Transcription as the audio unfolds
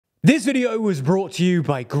This video was brought to you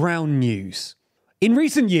by Ground News. In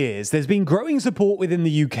recent years, there's been growing support within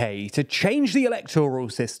the UK to change the electoral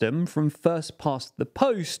system from first past the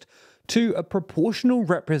post to a proportional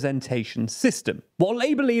representation system. While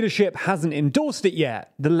Labour leadership hasn't endorsed it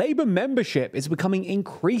yet, the Labour membership is becoming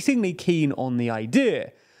increasingly keen on the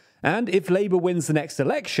idea. And if Labour wins the next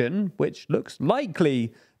election, which looks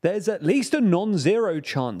likely, there's at least a non-zero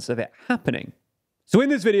chance of it happening. So in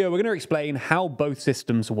this video, we're going to explain how both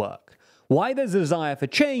systems work, why there's a desire for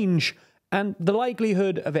change, and the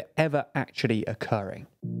likelihood of it ever actually occurring.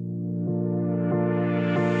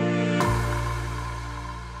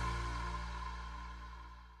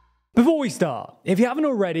 Before we start, if you haven't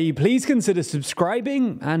already, please consider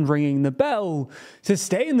subscribing and ringing the bell to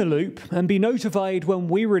stay in the loop and be notified when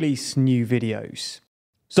we release new videos.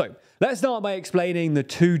 So, let's start by explaining the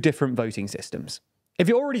two different voting systems. If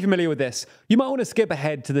you're already familiar with this, you might want to skip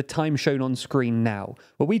ahead to the time shown on screen now,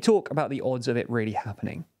 where we talk about the odds of it really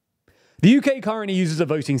happening. The UK currently uses a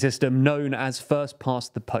voting system known as First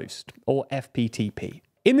Past the Post, or FPTP.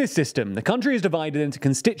 In this system, the country is divided into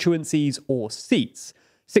constituencies or seats,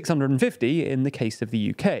 650 in the case of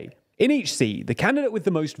the UK. In each seat, the candidate with the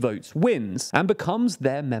most votes wins and becomes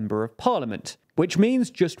their Member of Parliament, which means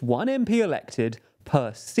just one MP elected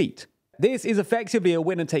per seat. This is effectively a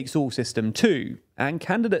winner-takes-all system too, and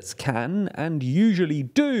candidates can, and usually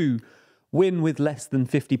do, win with less than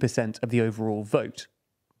 50% of the overall vote.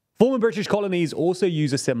 Former British colonies also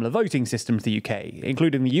use a similar voting system to the UK,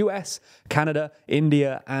 including the US, Canada,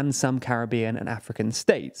 India, and some Caribbean and African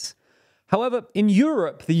states. However, in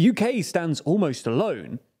Europe, the UK stands almost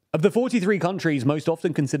alone. Of the 43 countries most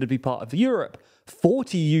often considered to be part of Europe,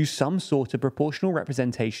 40 use some sort of proportional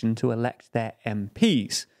representation to elect their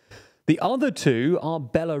MPs. The other two are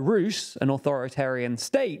Belarus, an authoritarian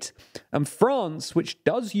state, and France, which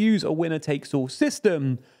does use a winner-takes-all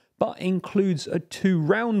system, but includes a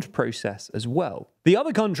two-round process as well. The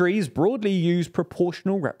other countries broadly use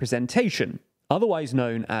proportional representation, otherwise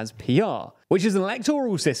known as PR, which is an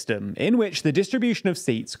electoral system in which the distribution of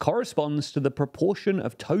seats corresponds to the proportion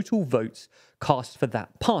of total votes cast for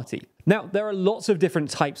that party. Now, there are lots of different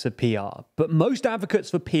types of PR, but most advocates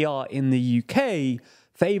for PR in the UK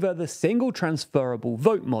favour the single transferable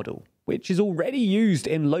vote model, which is already used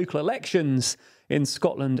in local elections in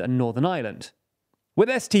Scotland and Northern Ireland. With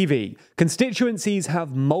STV, constituencies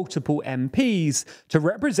have multiple MPs to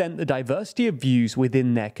represent the diversity of views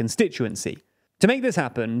within their constituency. To make this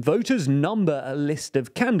happen, voters number a list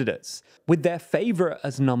of candidates, with their favourite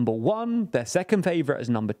as number 1, their second favourite as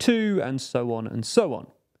number 2, and so on and so on.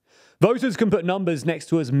 Voters can put numbers next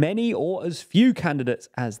to as many or as few candidates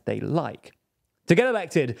as they like. To get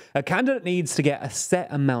elected, a candidate needs to get a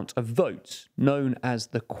set amount of votes, known as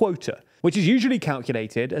the quota, which is usually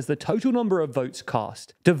calculated as the total number of votes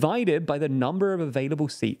cast divided by the number of available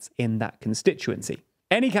seats in that constituency.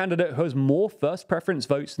 Any candidate who has more first preference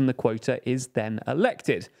votes than the quota is then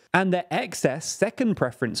elected, and their excess second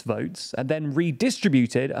preference votes are then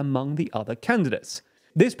redistributed among the other candidates.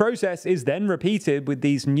 This process is then repeated with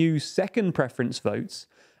these new second preference votes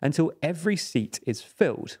until every seat is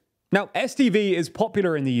filled. Now, STV is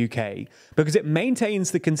popular in the UK because it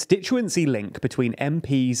maintains the constituency link between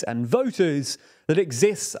MPs and voters that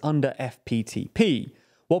exists under FPTP,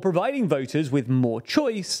 while providing voters with more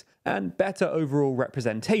choice and better overall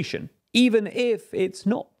representation, even if it's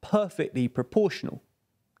not perfectly proportional.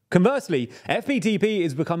 Conversely, FPTP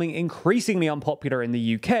is becoming increasingly unpopular in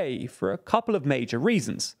the UK for a couple of major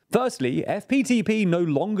reasons. Firstly, FPTP no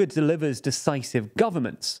longer delivers decisive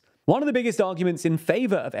governments. One of the biggest arguments in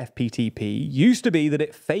favour of FPTP used to be that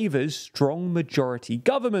it favours strong majority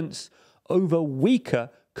governments over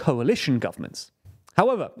weaker coalition governments.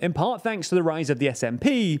 However, in part thanks to the rise of the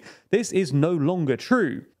SNP, this is no longer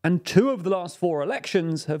true, and 2 of the last 4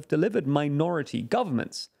 elections have delivered minority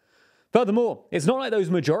governments. Furthermore, it's not like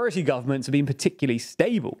those majority governments have been particularly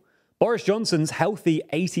stable. Boris Johnson's healthy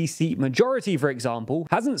 80-seat majority, for example,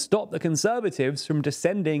 hasn't stopped the Conservatives from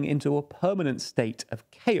descending into a permanent state of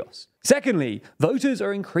chaos. Secondly, voters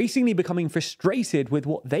are increasingly becoming frustrated with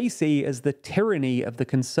what they see as the tyranny of the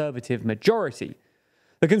Conservative majority.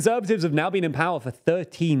 The Conservatives have now been in power for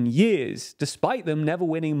 13 years, despite them never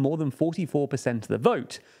winning more than 44% of the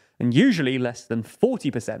vote, and usually less than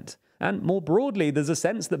 40%. And more broadly, there's a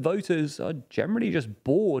sense that voters are generally just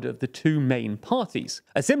bored of the two main parties.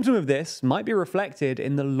 A symptom of this might be reflected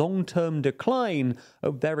in the long-term decline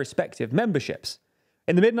of their respective memberships.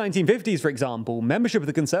 In the mid-1950s, for example, membership of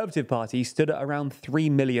the Conservative Party stood at around 3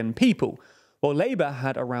 million people, while Labour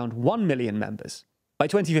had around 1 million members. By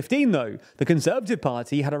 2015, though, the Conservative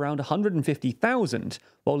Party had around 150,000,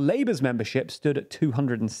 while Labour's membership stood at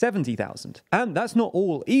 270,000. And that's not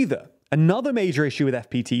all either. Another major issue with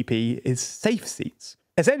FPTP is safe seats.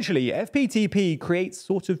 Essentially, FPTP creates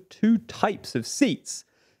sort of two types of seats.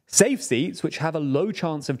 Safe seats, which have a low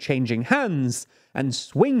chance of changing hands, and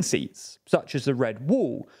swing seats, such as the Red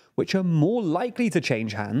Wall, which are more likely to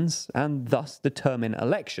change hands and thus determine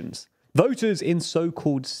elections. Voters in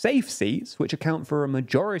so-called safe seats, which account for a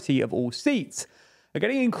majority of all seats, are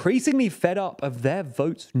getting increasingly fed up of their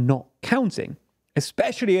votes not counting,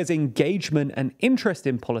 especially as engagement and interest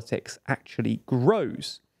in politics actually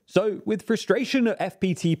grows. So, with frustration at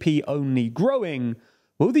FPTP only growing,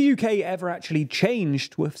 will the UK ever actually change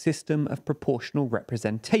to a system of proportional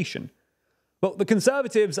representation? Well, the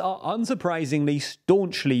Conservatives are unsurprisingly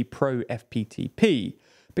staunchly pro-FPTP,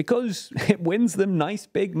 because it wins them nice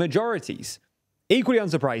big majorities. Equally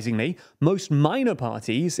unsurprisingly, most minor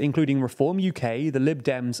parties, including Reform UK, the Lib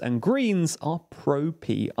Dems and Greens, are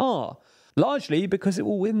pro-PR, largely because it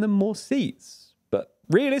will win them more seats. But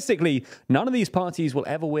realistically, none of these parties will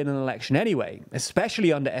ever win an election anyway,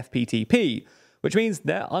 especially under FPTP, which means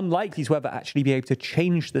they're unlikely to ever actually be able to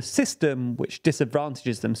change the system which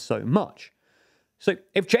disadvantages them so much. So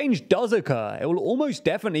if change does occur, it will almost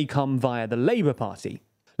definitely come via the Labour Party.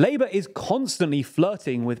 Labour is constantly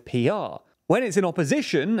flirting with PR. When it's in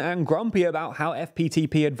opposition and grumpy about how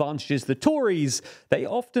FPTP advantages the Tories, they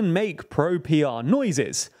often make pro-PR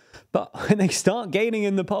noises. But when they start gaining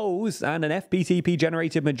in the polls and an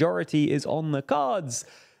FPTP-generated majority is on the cards,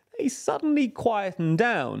 they suddenly quieten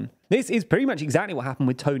down. This is pretty much exactly what happened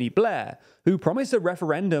with Tony Blair, who promised a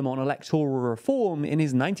referendum on electoral reform in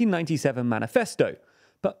his 1997 manifesto,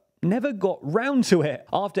 but never got round to it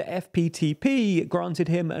after FPTP granted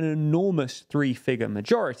him an enormous three-figure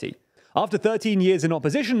majority. After 13 years in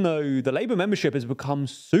opposition, though, the Labour membership has become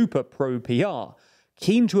super pro-PR,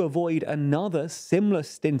 keen to avoid another similar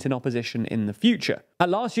stint in opposition in the future. At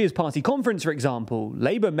last year's party conference, for example,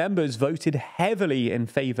 Labour members voted heavily in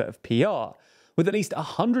favour of PR, with at least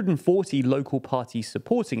 140 local parties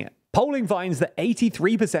supporting it. Polling finds that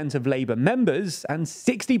 83% of Labour members and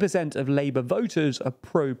 60% of Labour voters are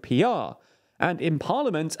pro-PR, and in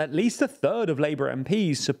Parliament, at least a third of Labour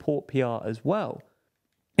MPs support PR as well.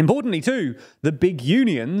 Importantly too, the big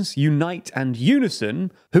unions, Unite and Unison,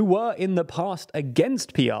 who were in the past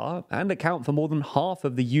against PR and account for more than half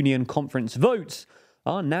of the union conference votes,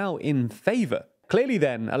 are now in favour. Clearly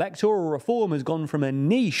then, electoral reform has gone from a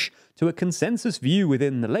niche to a consensus view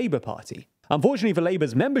within the Labour Party. Unfortunately for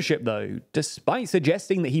Labour's membership though, despite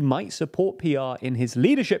suggesting that he might support PR in his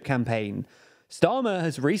leadership campaign, Starmer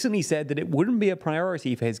has recently said that it wouldn't be a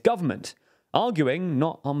priority for his government, arguing,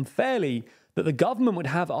 not unfairly, that the government would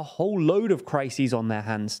have a whole load of crises on their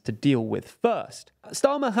hands to deal with first.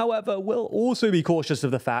 Starmer, however, will also be cautious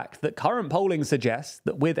of the fact that current polling suggests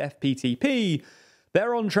that with FPTP,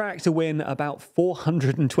 they're on track to win about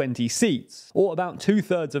 420 seats, or about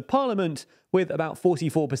 2/3 of Parliament, with about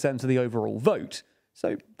 44% of the overall vote.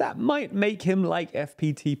 So that might make him like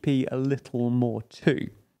FPTP a little more too.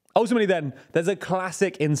 Ultimately then, there's a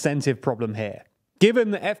classic incentive problem here.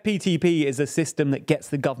 Given that FPTP is a system that gets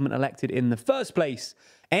the government elected in the first place,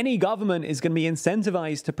 any government is going to be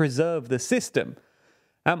incentivized to preserve the system.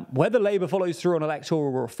 Whether Labour follows through on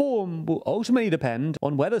electoral reform will ultimately depend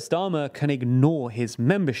on whether Starmer can ignore his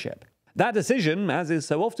membership. That decision, as is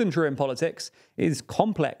so often true in politics, is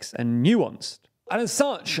complex and nuanced. And as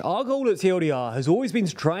such, our goal at TLDR has always been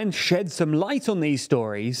to try and shed some light on these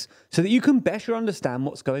stories so that you can better understand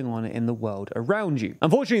what's going on in the world around you.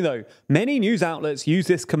 Unfortunately though, many news outlets use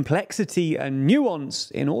this complexity and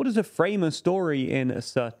nuance in order to frame a story in a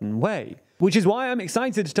certain way. Which is why I'm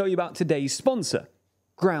excited to tell you about today's sponsor,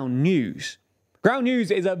 Ground News. Ground News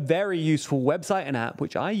is a very useful website and app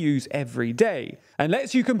which I use every day and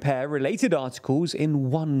lets you compare related articles in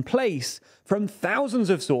one place from thousands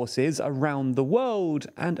of sources around the world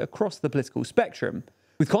and across the political spectrum,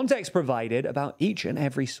 with context provided about each and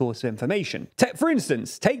every source of information. For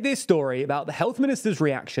instance, take this story about the health minister's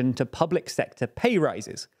reaction to public sector pay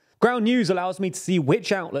rises. Ground News allows me to see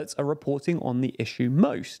which outlets are reporting on the issue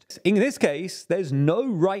most. In this case, there's no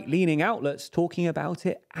right-leaning outlets talking about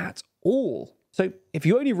it at all. So if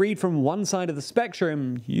you only read from one side of the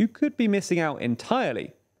spectrum, you could be missing out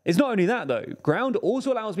entirely. It's not only that though, Ground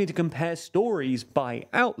also allows me to compare stories by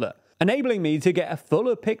outlet, enabling me to get a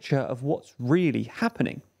fuller picture of what's really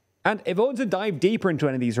happening. And if I want to dive deeper into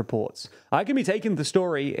any of these reports, I can be taken to the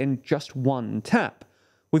story in just one tap,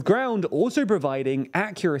 with Ground also providing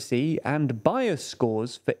accuracy and bias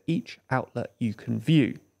scores for each outlet you can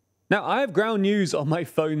view. Now, I have Ground News on my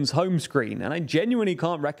phone's home screen, and I genuinely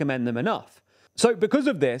can't recommend them enough. So because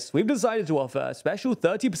of this, we've decided to offer a special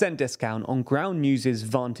 30% discount on Ground News'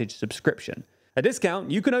 Vantage subscription. A discount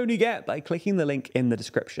you can only get by clicking the link in the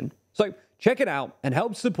description. So check it out and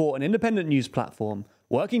help support an independent news platform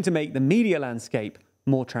working to make the media landscape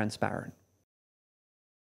more transparent.